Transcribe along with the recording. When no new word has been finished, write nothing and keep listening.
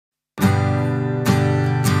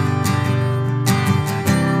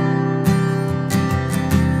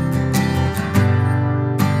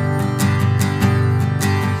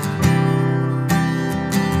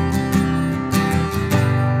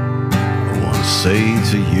say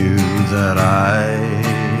to you that I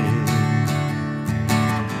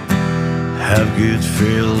have good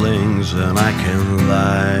feelings and I can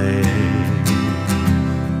lie.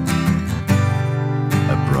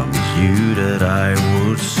 I promise you that I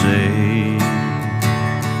would say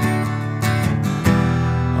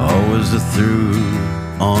always the truth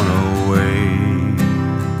on our way.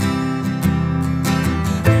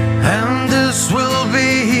 And this will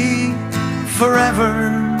be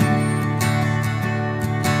forever.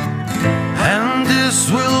 And this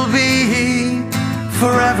will be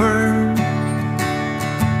forever.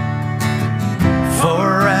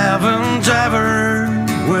 Forever and ever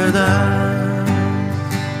with us.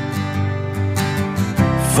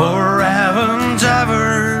 Forever and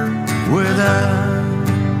ever with us.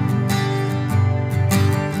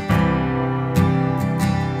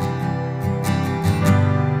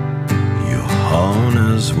 You're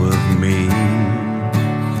honest with me,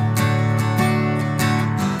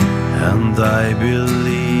 and I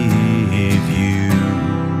believe you.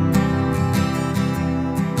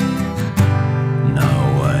 Now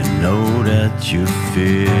I know that you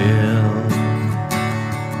feel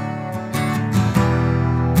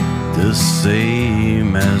the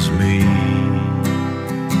same as me.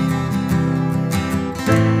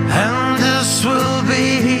 And this will be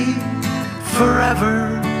forever.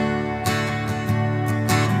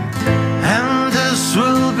 And this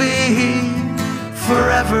will be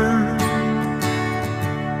forever.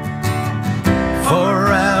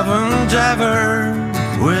 Forever and ever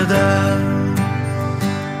with us.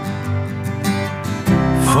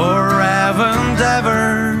 Forever and ever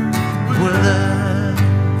with us.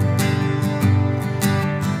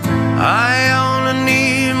 I only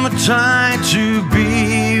need my time to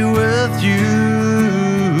be with you,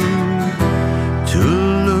 to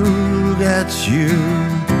look at you,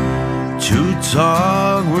 to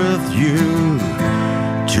talk with you,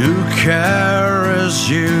 to caress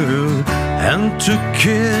you, and to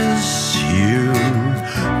kiss you.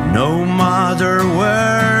 No matter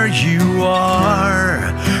where you are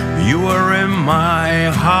in my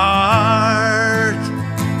heart.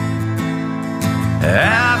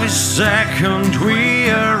 Every second we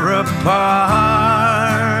are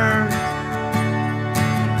apart.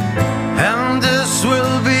 And this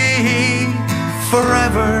will be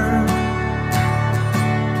forever.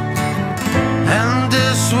 And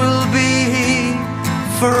this will be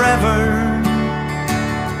forever.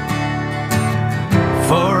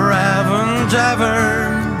 Forever and ever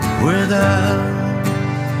with us.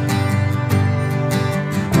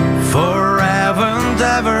 Forever and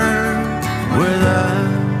ever with us.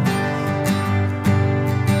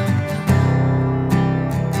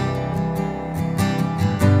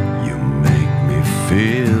 You make me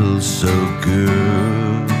feel so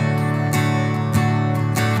good.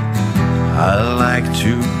 I like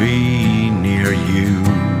to be near you.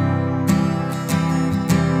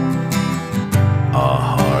 Our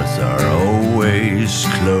hearts are always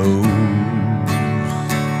closed,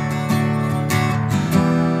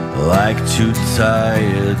 like two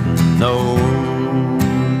tired notes.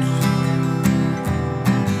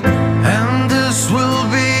 And this will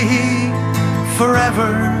be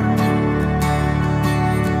forever.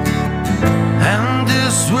 And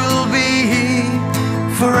this will be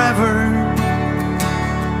forever.